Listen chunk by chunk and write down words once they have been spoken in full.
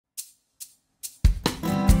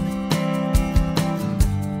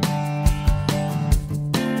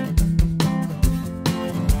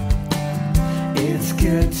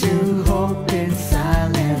good to hope in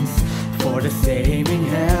silence for the saving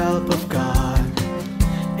help of God.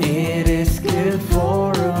 It is good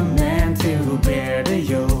for a man to bear the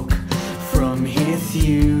yoke from his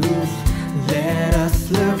youth. Let us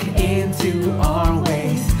look into our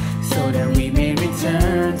ways so that we may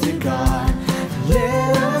return to God.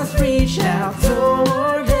 Let us reach out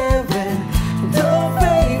toward heaven. The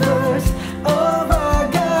favors of our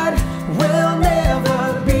God will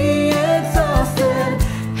never be exhausted.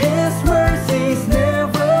 His mercies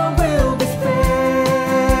never will be spent.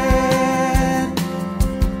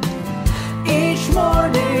 Each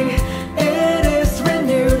morning it is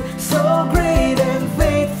renewed, so great and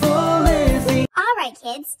faithful is He. Alright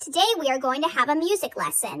kids, today we are going to have a music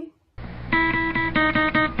lesson.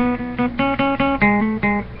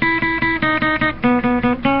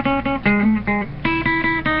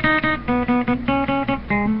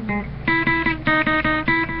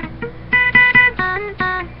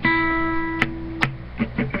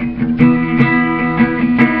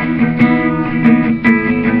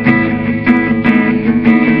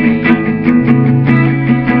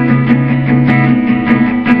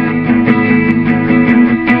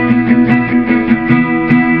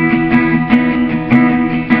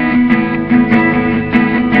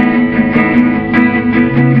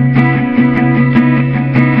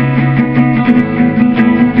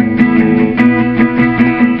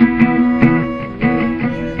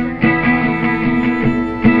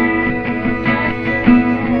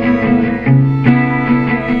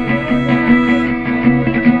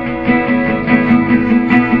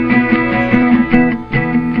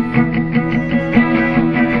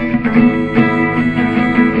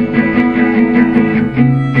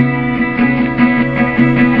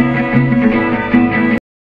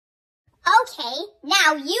 Okay,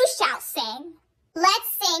 now you shall sing. Let's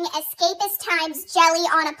sing Escapist Time's Jelly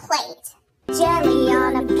on a Plate. Jelly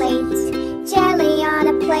on a plate, jelly on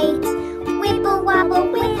a plate. Wibble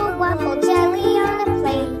wobble, jelly on a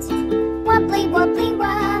plate. Wobbly wobbly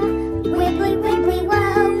wob, wibbly wibbly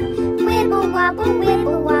wob. Wibble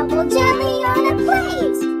wobble, jelly on a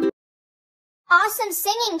plate. Awesome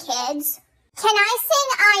singing, kids. Can I sing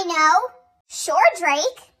I Know? Sure,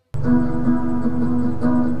 Drake.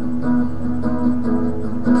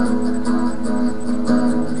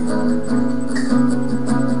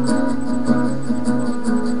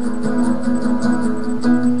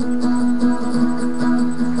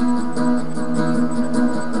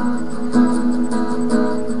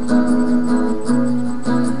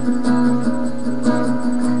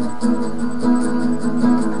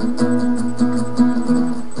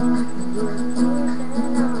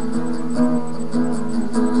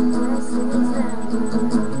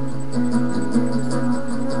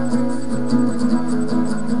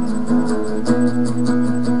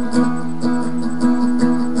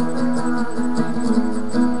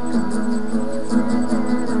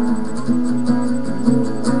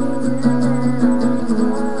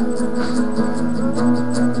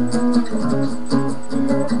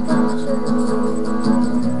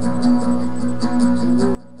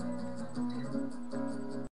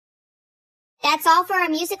 That's all for our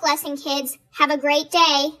music lesson, kids. Have a great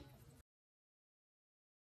day.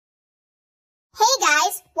 Hey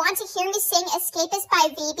guys, want to hear me sing Escapist by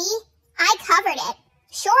VB? I covered it.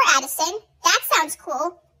 Sure, Addison. That sounds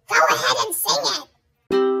cool. Go ahead and sing it.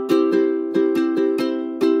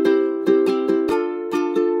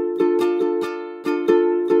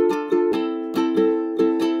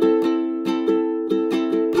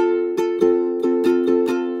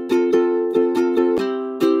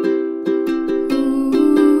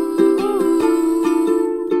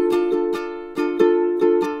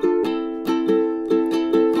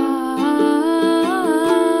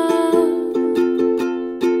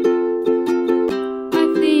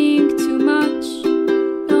 I think too much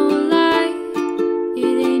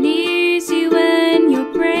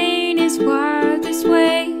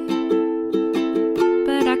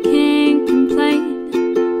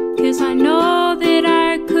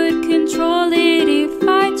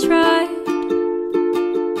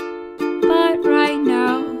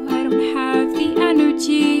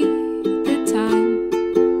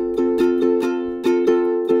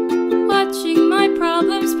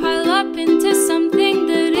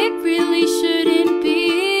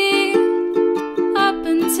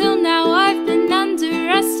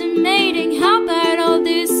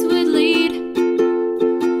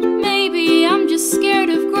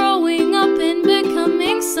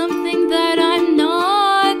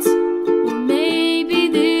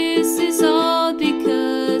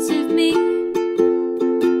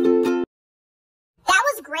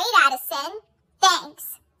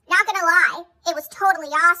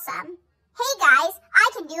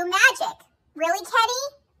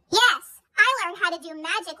to do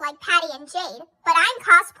magic like Patty and Jade, but I'm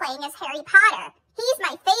cosplaying as Harry Potter. He's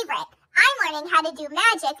my favorite. I'm learning how to do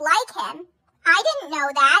magic like him. I didn't know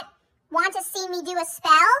that. Want to see me do a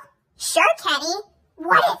spell? Sure, Kenny.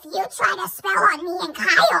 What if you tried a spell on me and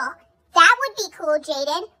Kyle? That would be cool,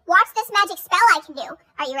 Jayden. Watch this magic spell I can do.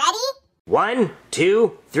 Are you ready? 1,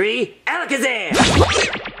 2, 3, Alakazam!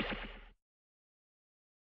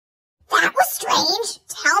 That was strange.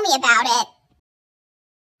 Tell me about it.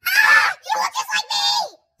 Ah! You look just like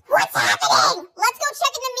me! What's happening? Let's go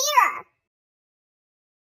check in the mirror.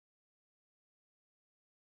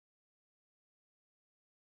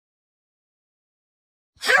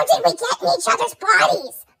 How did we get in each other's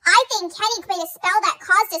bodies? I think Kenny made a spell that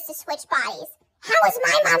caused us to switch bodies. How is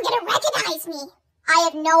my mom gonna recognize me? I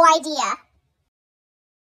have no idea.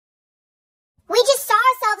 We just saw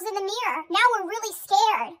ourselves in the mirror. Now we're really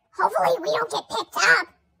scared. Hopefully we don't get picked up.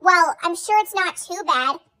 Well, I'm sure it's not too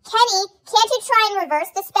bad. Kenny, can't you try and reverse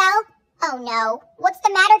the spell? Oh no. What's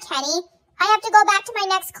the matter, Kenny? I have to go back to my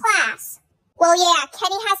next class. Well, yeah,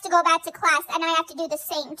 Kenny has to go back to class and I have to do the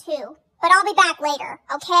same too. But I'll be back later,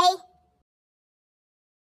 okay?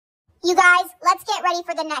 You guys, let's get ready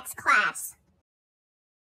for the next class.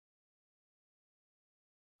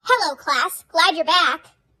 Hello, class. Glad you're back.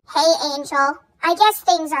 Hey, Angel. I guess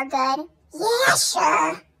things are good. Yeah,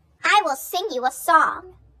 sure. I will sing you a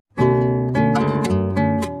song.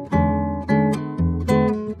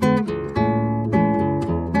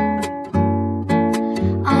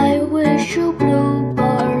 I wish you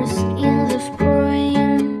bluebirds in the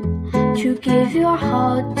spring to give your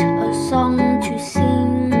heart a song to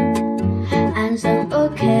sing, and then a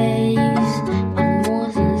kiss, but more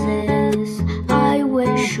than this, I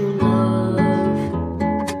wish you love.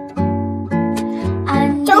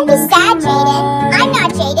 Don't be sad, Jayden. I'm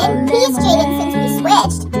not Jayden. He's Jayden since we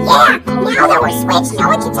switched. Yeah, now that we're switched, no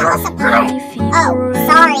one can tell us apart. Oh,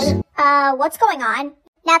 sorry. What's going on?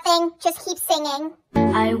 Nothing. Just keep singing.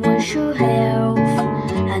 I wish you health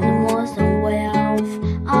and more than wealth.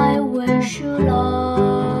 I wish you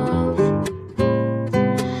love.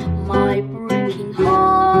 My breaking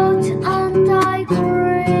heart, and I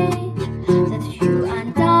pray that you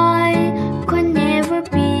and I could never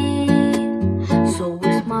be. So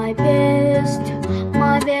with my best,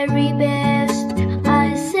 my very best,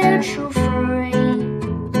 I set you free.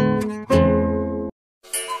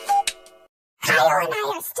 Kyle and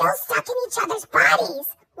I are still stuck in each other's bodies.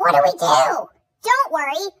 What do we do? Don't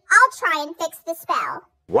worry. I'll try and fix the spell.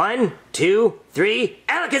 1, 2, 3,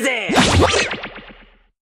 Alakazam!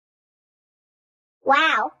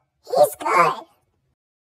 Wow, he's good.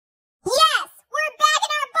 Yes, we're back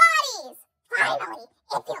in our bodies! Finally,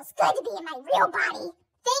 it feels good to be in my real body.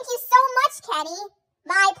 Thank you so much, Kenny.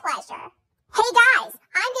 My pleasure. Hey guys,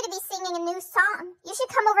 I'm going to be singing a new song. You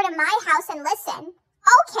should come over to my house and listen.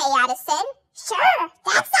 Okay, Addison. Sure,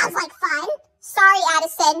 that sounds like fun. Sorry,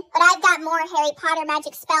 Addison, but I've got more Harry Potter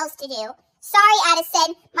magic spells to do. Sorry,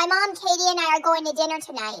 Addison, my mom Katie and I are going to dinner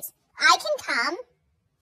tonight. I can come.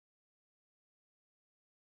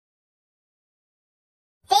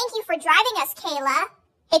 Thank you for driving us, Kayla.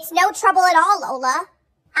 It's no trouble at all, Lola.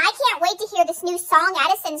 I can't wait to hear this new song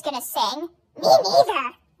Addison's gonna sing. Me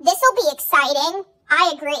neither. This'll be exciting.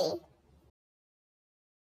 I agree.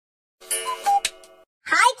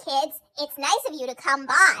 Hi, kids. It's nice of you to come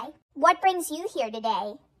by. What brings you here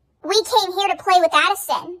today? We came here to play with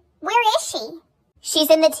Addison. Where is she? She's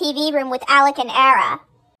in the TV room with Alec and Ara.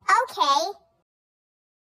 Okay.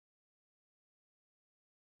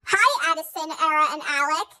 Hi, Addison, Ara, and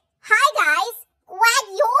Alec. Hi, guys. Glad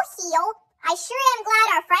you're here. I sure am glad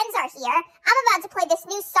our friends are here. I'm about to play this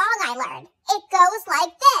new song I learned. It goes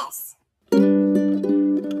like this.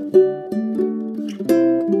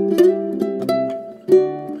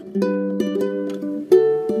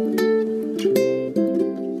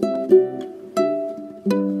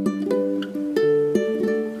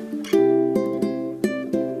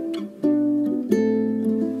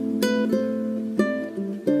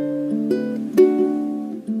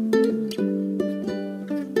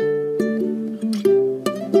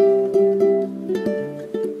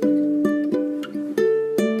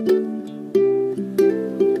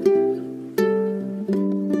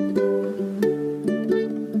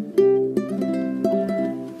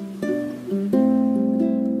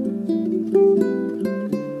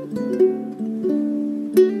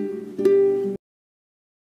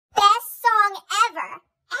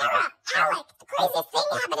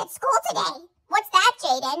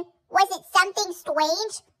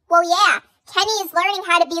 Well, yeah, Kenny is learning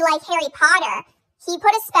how to be like Harry Potter. He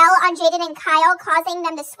put a spell on Jayden and Kyle, causing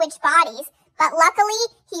them to switch bodies, but luckily,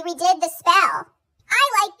 he redid the spell. I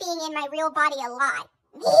like being me in my real body a lot.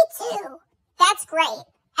 Me too. That's great.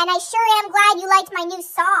 And I sure am glad you liked my new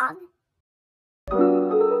song.